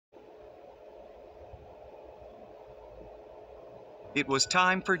It was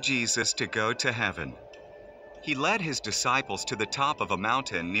time for Jesus to go to heaven. He led his disciples to the top of a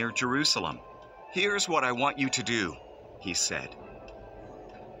mountain near Jerusalem. "Here's what I want you to do," he said.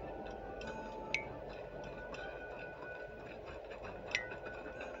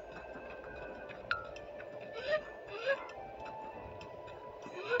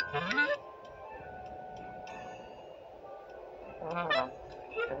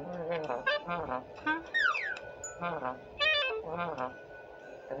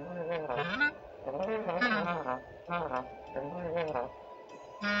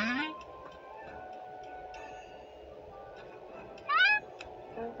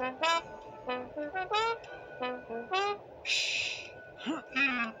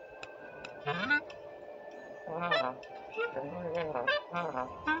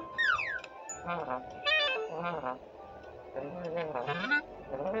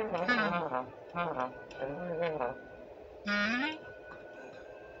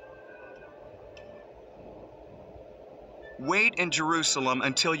 Wait in Jerusalem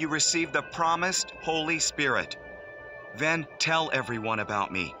until you receive the promised Holy Spirit. Then tell everyone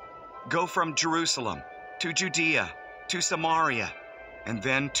about me. Go from Jerusalem to Judea to Samaria, and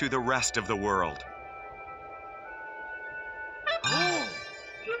then to the rest of the world.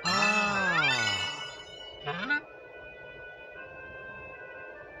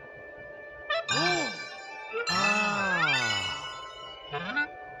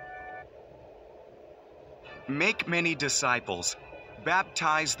 Make many disciples.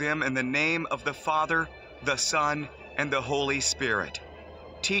 Baptize them in the name of the Father, the Son, and the Holy Spirit.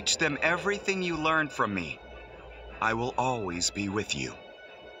 Teach them everything you learned from me. I will always be with you.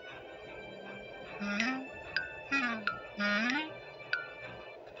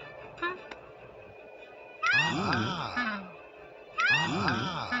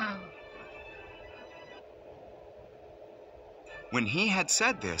 When he had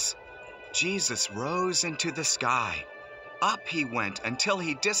said this, Jesus rose into the sky. Up he went until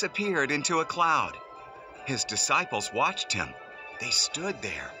he disappeared into a cloud. His disciples watched him. They stood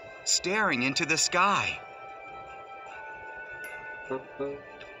there, staring into the sky.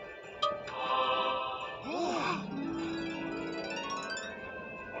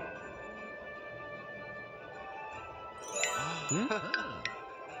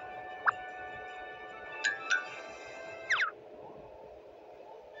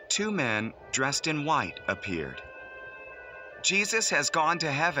 Two men dressed in white appeared. "Jesus has gone to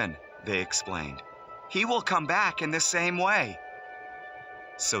heaven," they explained. "He will come back in the same way."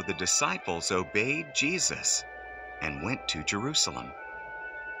 So the disciples obeyed Jesus and went to Jerusalem.